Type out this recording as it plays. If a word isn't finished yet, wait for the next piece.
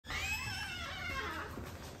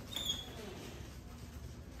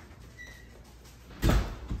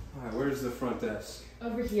where's the front desk?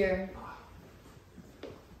 Over here.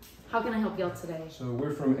 How can I help you out today? So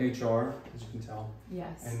we're from HR, as you can tell.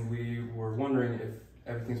 Yes. And we were wondering if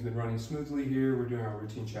everything's been running smoothly here. We're doing our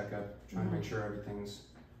routine checkup, trying to make sure everything's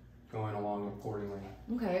going along accordingly.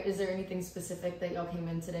 Okay, is there anything specific that y'all came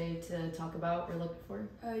in today to talk about or look for?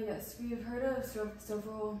 Yes, we've heard of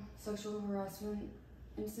several sexual harassment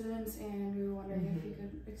incidents, and we were wondering if you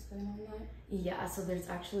could explain on that. Yeah, so there's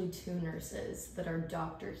actually 2 nurses that our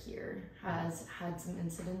doctor here has had some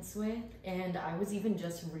incidents with, and I was even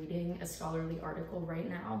just reading a scholarly article right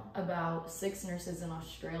now about 6 nurses in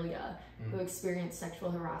Australia who experienced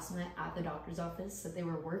sexual harassment at the doctor's office that they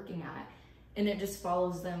were working at, and it just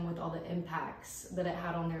follows them with all the impacts that it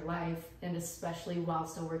had on their life, and especially while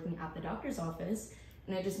still working at the doctor's office.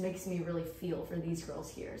 And it just makes me really feel for these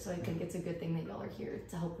girls here. So I think it's a good thing that y'all are here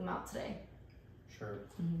to help them out today. Sure.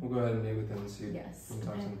 We'll go ahead and meet with them and see Yes. if we can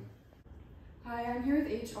talk to them. Hi, I'm here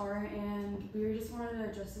with HR, and we just wanted to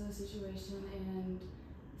address the situation and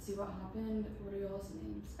see what happened. What are y'all's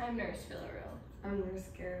names? I'm Nurse Villarreal. I'm Nurse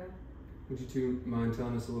Cara. Would you 2 mind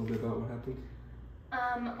telling us a little bit about what happened?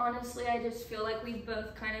 Honestly, I just feel like we've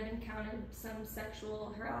both kind of encountered some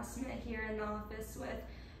sexual harassment here in the office with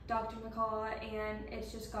Dr. McCall, and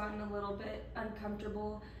it's just gotten a little bit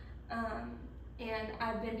uncomfortable. And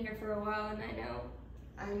I've been here for a while, and I know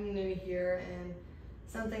I'm new here, and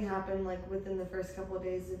something happened like within the first couple of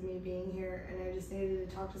days of me being here, and I just needed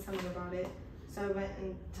to talk to someone about it. So I went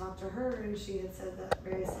and talked to her, and she had said that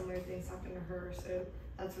very similar things happened to her. So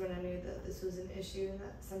that's when I knew that this was an issue and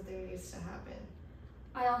that something needs to happen.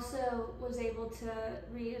 I also was able to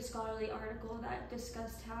read a scholarly article that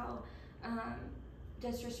discussed how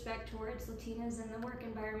disrespect towards Latinas in the work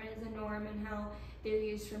environment is a norm, and how they're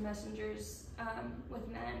used for messengers with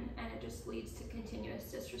men, and it just leads to continuous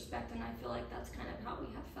disrespect, and I feel like that's kind of how we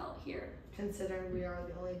have felt here. Considering we are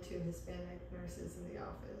the only 2 Hispanic nurses in the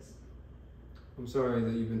office. I'm sorry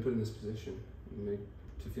that you've been put in this position and made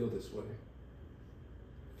to feel this way.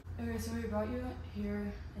 Okay, so we brought you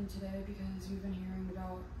here in today because we've been hearing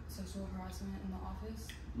about sexual harassment in the office.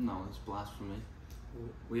 No, it's blasphemy.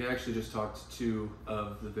 We actually just talked to 2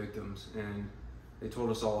 of the victims, and they told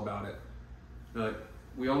us all about it. But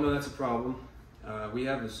we all know that's a problem. We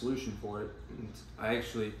have a solution for it, and I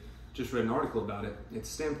actually just read an article about it. It's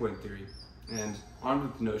standpoint theory, and armed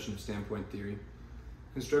with the notion of standpoint theory,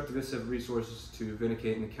 constructivists have resources to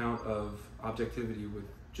vindicate an account of objectivity with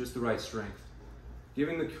just the right strength,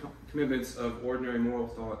 giving the commitments of ordinary moral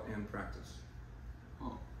thought and practice.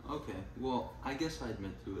 Oh, okay. Well, I guess I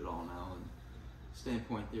admit to it all now, and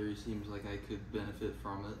standpoint theory seems like I could benefit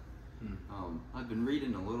from it. I've been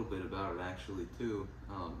reading a little bit about it actually too,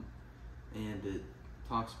 and it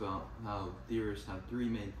talks about how theorists have 3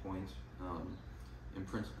 main points and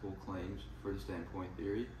principal claims for the standpoint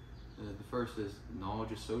theory. The first is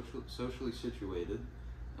knowledge is socially situated.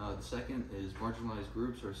 The second is marginalized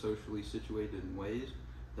groups are socially situated in ways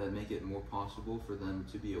that make it more possible for them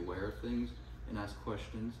to be aware of things and ask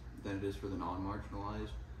questions than it is for the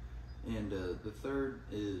non-marginalized. And the third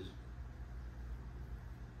is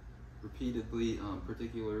repeatedly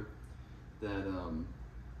particular, that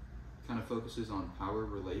kind of focuses on power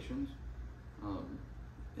relations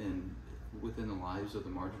and within the lives of the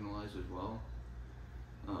marginalized as well.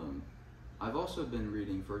 I've also been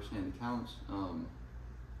reading firsthand accounts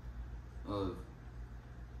of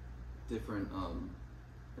different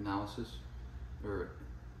analysis or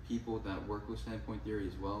people that work with standpoint theory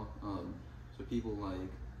as well. So people like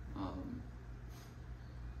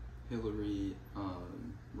Hillary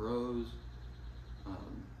Rose,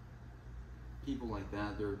 people like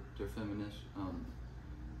that, they're feminists.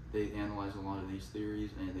 They analyze a lot of these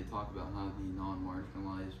theories, and they talk about how the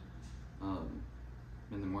non-marginalized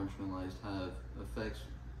and the marginalized have effects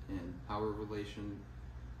and power relation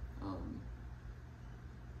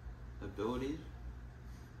abilities.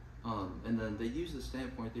 And then they use the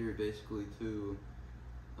standpoint theory basically to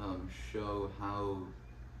show how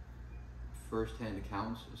first-hand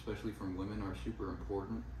accounts, especially from women, are super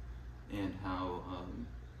important, and how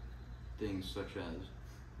things such as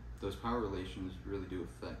those power relations really do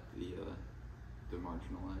affect the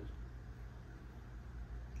marginalized.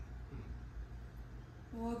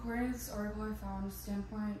 Well, according to this article I found,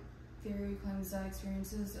 standpoint theory claims that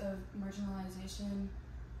experiences of marginalization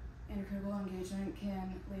and critical engagement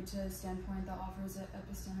can lead to a standpoint that offers an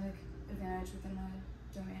epistemic advantage within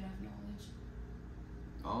a domain of knowledge.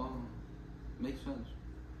 Oh, makes sense.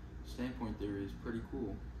 Standpoint theory is pretty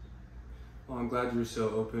cool. Well, I'm glad you're so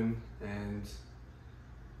open and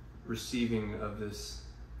receiving of this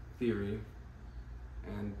theory,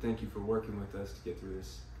 and thank you for working with us to get through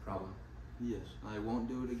this problem. Yes, I won't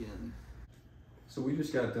do it again. So we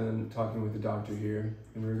just got done talking with the doctor here,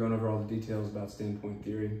 and we were going over all the details about standpoint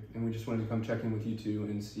theory, and we just wanted to come check in with you two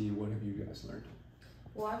and see what have you guys learned.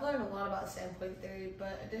 Well, I've learned a lot about standpoint theory,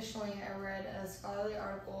 but additionally I read a scholarly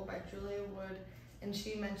article by Julia Wood, and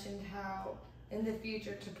she mentioned how in the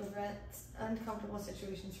future, to prevent uncomfortable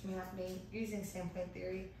situations from happening using standpoint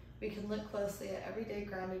theory, we can look closely at everyday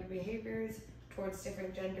grounded behaviors towards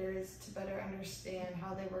different genders to better understand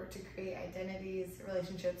how they work to create identities,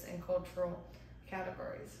 relationships, and cultural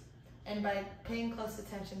categories. And by paying close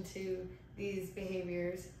attention to these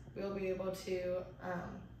behaviors, we'll be able to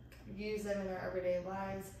use them in our everyday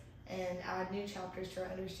lives and add new chapters to our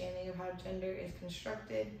understanding of how gender is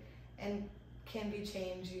constructed and can be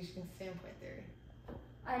changed using standpoint theory.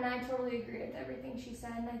 And I totally agree with everything she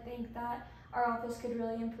said, and I think that our office could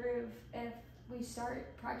really improve if we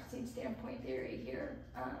start practicing standpoint theory here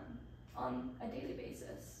on a daily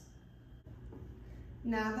basis.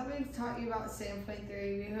 Now that we've taught you about standpoint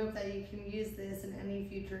theory, we hope that you can use this in any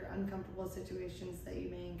future uncomfortable situations that you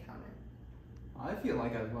may encounter. I feel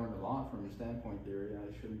like I've learned a lot from standpoint theory.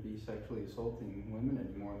 I shouldn't be sexually assaulting women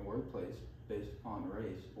anymore in the workplace based upon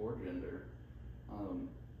race or gender.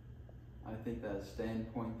 I think that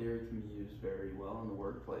standpoint theory can be used very well in the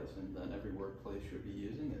workplace, and that every workplace should be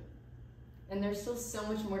using it. And there's still so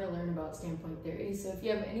much more to learn about standpoint theory, so if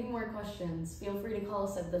you have any more questions, feel free to call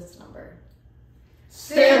us at this number.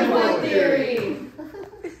 Standpoint theory!